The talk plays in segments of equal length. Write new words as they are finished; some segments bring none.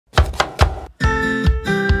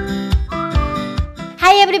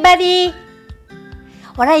everybody!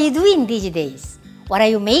 What are you doing these days? What are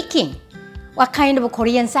you making? What kind of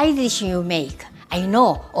Korean side dish you make? I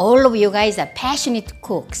know all of you guys are passionate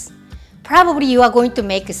cooks. Probably you are going to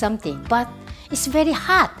make something, but it's very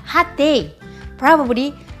hot day.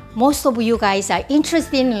 Probably most of you guys are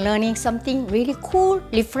interested in learning something really cool,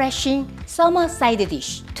 refreshing summer side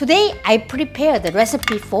dish. Today I prepared the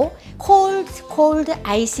recipe for cold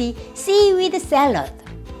icy seaweed salad.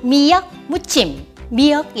 Miyeok-muchim.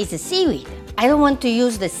 Miyeok is a seaweed. I don't want to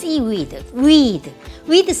use the seaweed, weed.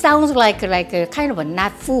 Weed sounds like a kind of a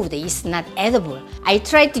not food, it's not edible. I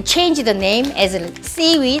tried to change the name as a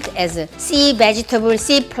seaweed, as a sea vegetable,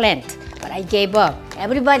 sea plant, but I gave up.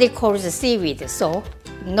 Everybody calls it seaweed, so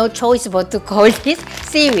no choice but to call it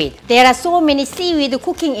seaweed. There are so many seaweed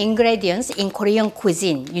cooking ingredients in Korean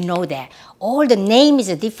cuisine, you know that. All the name is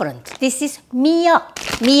different. This is miyeok.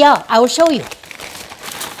 Miyeok, I will show you.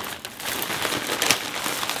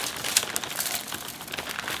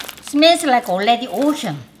 Smells like already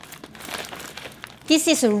ocean. This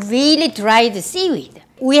is really dried seaweed.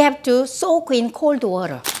 We have to soak in cold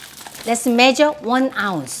water. Let's measure 1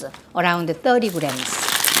 ounce, around 30 grams.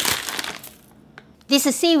 This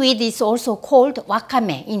seaweed is also called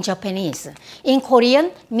wakame in Japanese. In Korean,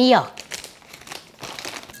 miyeok.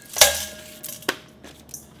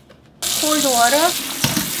 Cold water.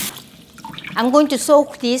 I'm going to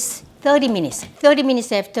soak this 30 minutes. 30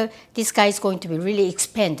 minutes after, this guy is going to be really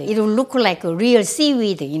expanded. It will look like a real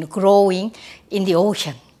seaweed growing in the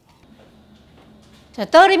ocean. So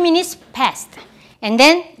 30 minutes passed. And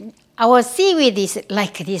then our seaweed is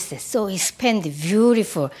like this, so expanded,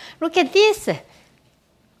 beautiful. Look at this.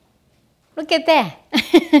 Look at that.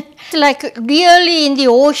 It's like really in the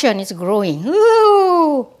ocean it's growing.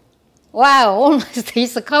 Ooh. Wow, almost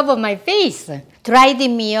it's covered my face. Dried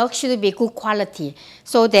miyeok should be good quality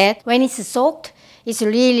so that when it's soaked, it's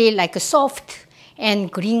really like soft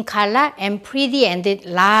and green color and pretty and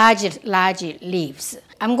large leaves.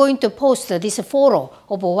 I'm going to post this photo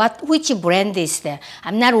of which brand is that.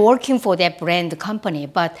 I'm not working for that brand company,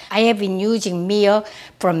 but I have been using miyeok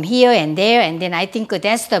from here and there, and then I think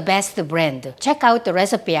that's the best brand. Check out the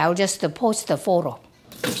recipe. I'll just post the photo.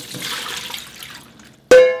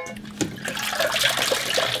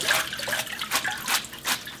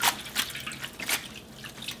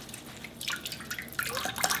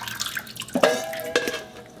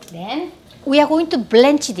 Then we are going to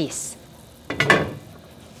blanch this.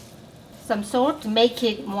 Some salt to make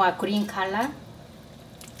it more green color.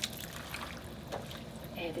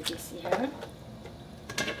 Add this here.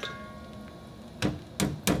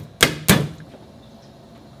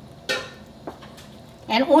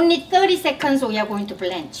 And only 30 seconds we are going to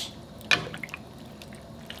blanch.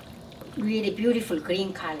 Really beautiful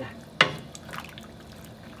green color.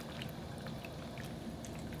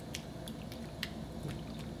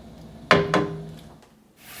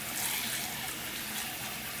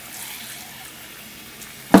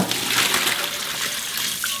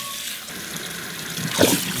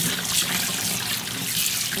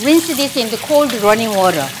 Rinse this in the cold running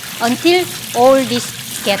water until all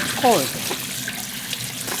this gets cold.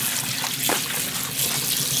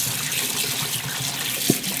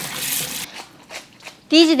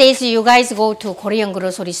 These days you guys go to Korean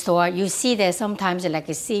grocery store, you see that sometimes like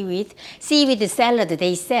a seaweed salad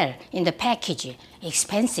they sell in the package,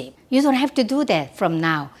 expensive. You don't have to do that from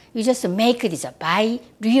now. You just make this, buy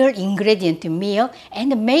real ingredient miyeok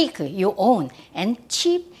and make your own, and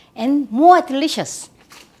cheap and more delicious.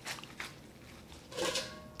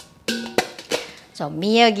 So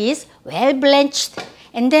miyeok is well blanched,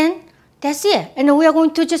 and then that's it. And we are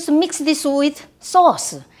going to just mix this with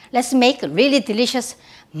sauce. Let's make really delicious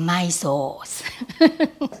my sauce.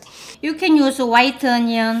 You can use white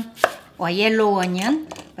onion or yellow onion,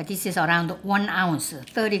 but this is around 1 ounce,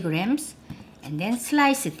 30 grams, and then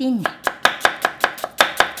slice it thin.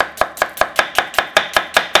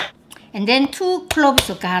 And then 2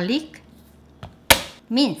 cloves of garlic,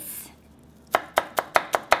 mince.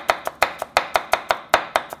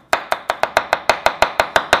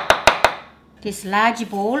 This large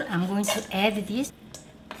bowl, I'm going to add this.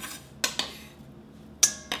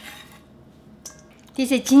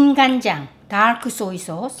 This is jinganjang, dark soy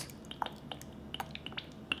sauce.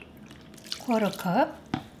 1/4 cup.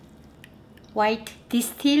 White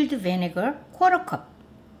distilled vinegar, 1/4 cup.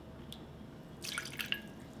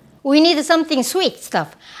 We need something sweet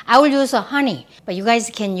stuff. I will use honey, but you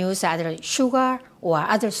guys can use either sugar or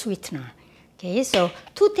other sweetener. Okay, so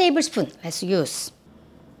 2 tablespoons, let's use.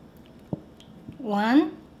 1,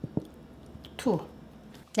 2.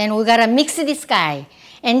 Then we gotta mix this guy.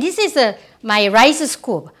 And this is my rice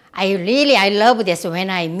scoop. I love this when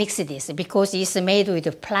I mix this because it's made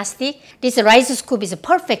with plastic. This rice scoop is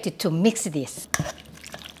perfect to mix this.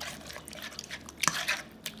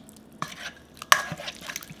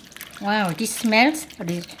 Wow, this smells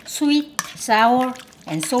sweet, sour,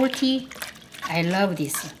 and salty. I love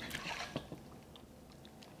this.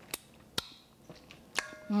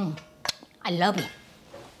 I love it.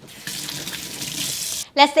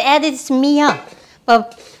 Let's add this miyeok,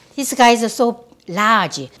 but these guys are so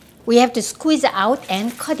large. We have to squeeze out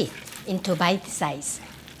and cut it into bite size.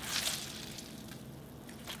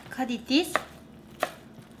 Cut it this,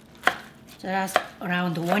 just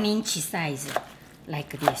around 1 inch size,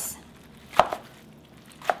 like this.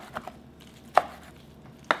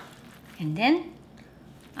 And then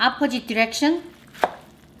opposite direction,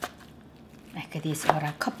 like this, or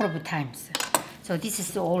a couple of times. So this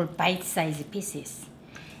is all bite-sized pieces.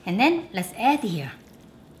 And then let's add here.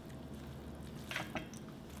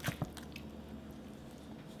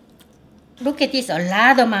 Look at this, a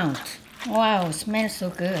lot amount. Wow, smells so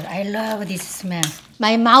good. I love this smell.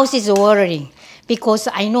 My mouth is watering because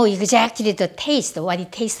I know exactly the taste, what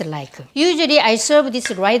it tastes like. Usually I serve this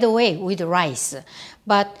right away with rice,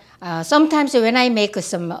 but sometimes when I make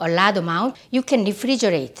a lot amount, you can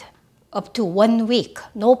refrigerate up to 1 week,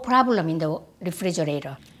 no problem in the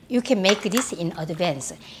refrigerator. You can make this in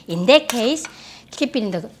advance. In that case, keep it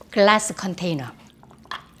in the glass container.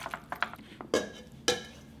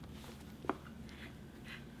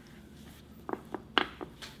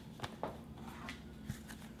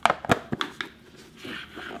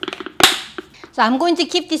 So I'm going to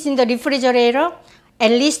keep this in the refrigerator at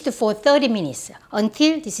least for 30 minutes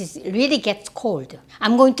until this really gets cold.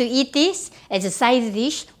 I'm going to eat this as a side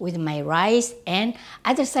dish with my rice and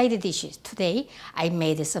other side dishes. Today, I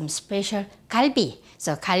made some special galbi.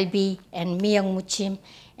 So galbi and miyeok-muchim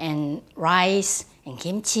and rice and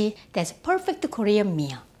kimchi. That's perfect Korean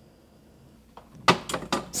meal.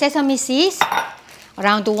 Sesame seeds,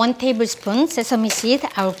 around 1 tablespoon sesame seed.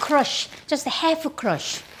 I'll crush, just half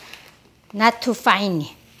crush, not too fine.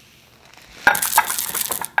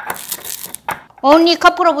 Only a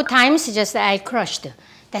couple of times just I crushed.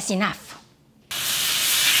 That's enough.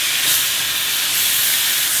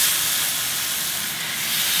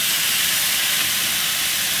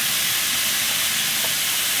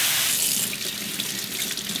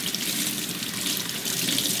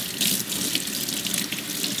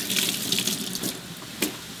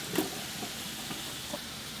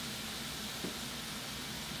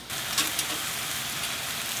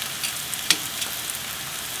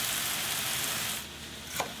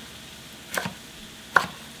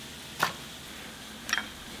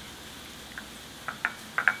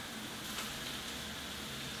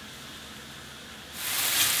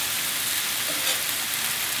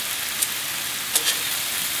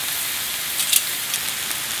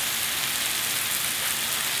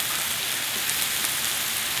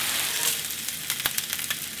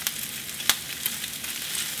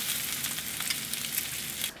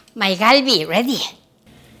 My galbi ready.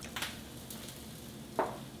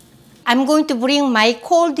 I'm going to bring my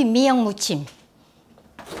cold miyeok-muchim.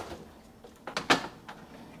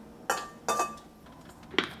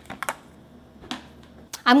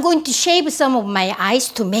 I'm going to shave some of my ice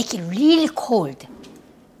to make it really cold.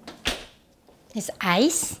 This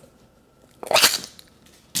ice.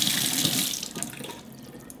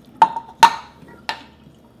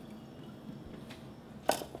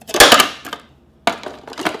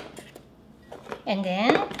 And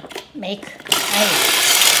then make ice.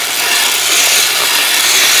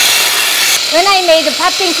 When I made the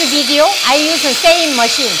popping video, I use the same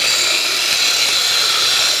machine.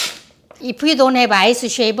 If you don't have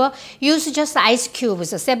ice shaver, use just ice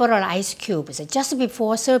cubes, several ice cubes, just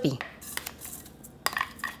before serving.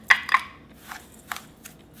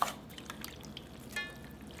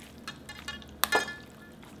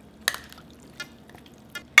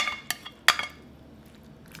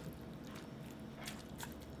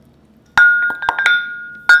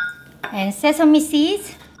 And sesame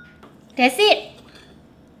seeds. That's it.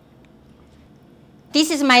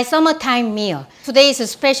 This is my summertime meal. Today is a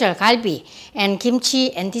special galbi and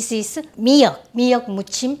kimchi, and this is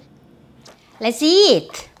miyeok-muchim. Let's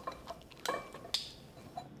eat.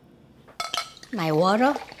 My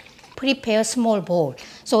water, prepare small bowl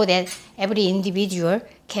so that every individual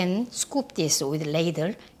can scoop this with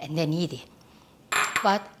ladle and then eat it.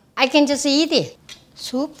 But I can just eat it.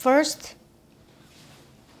 Soup first.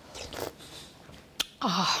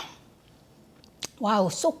 Ah, wow,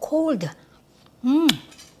 so cold.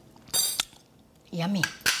 Yummy.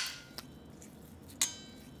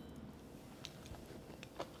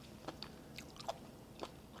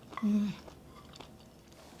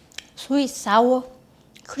 Sweet, sour,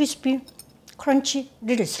 crispy, crunchy,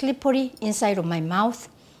 little slippery inside of my mouth,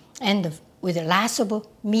 and with lots of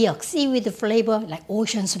miyeok, seaweed flavor, like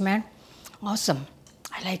ocean smell. Awesome.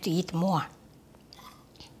 I like to eat more.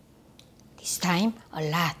 This time, a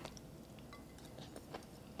lot.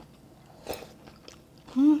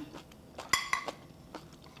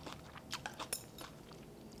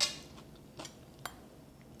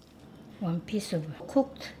 One piece of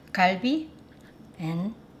cooked galbi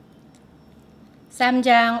and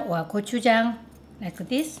쌈장 or gochujang like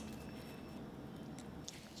this.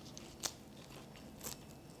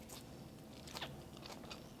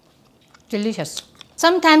 Delicious.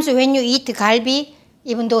 Sometimes when you eat galbi,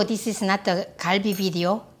 even though this is not a galbi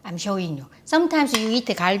video, I'm showing you. Sometimes you eat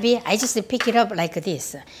galbi, I just pick it up like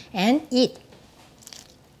this and eat.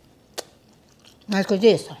 Like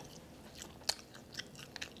this.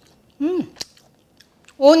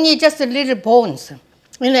 Only just little bones.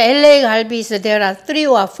 In the LA galbis, there are 3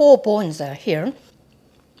 or 4 bones here.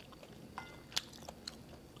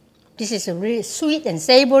 This is really sweet and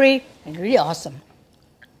savory and really awesome.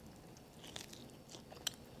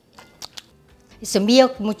 It's a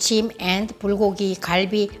Miyeok-muchim and bulgogi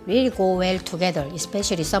galbi really go well together,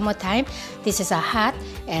 especially summertime. This is a hot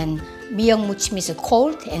and Miyeok-muchim is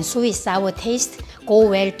cold and sweet sour taste go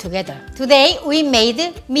well together. Today we made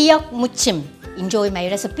Miyeok-muchim. Enjoy my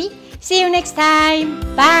recipe. See you next time.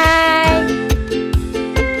 Bye.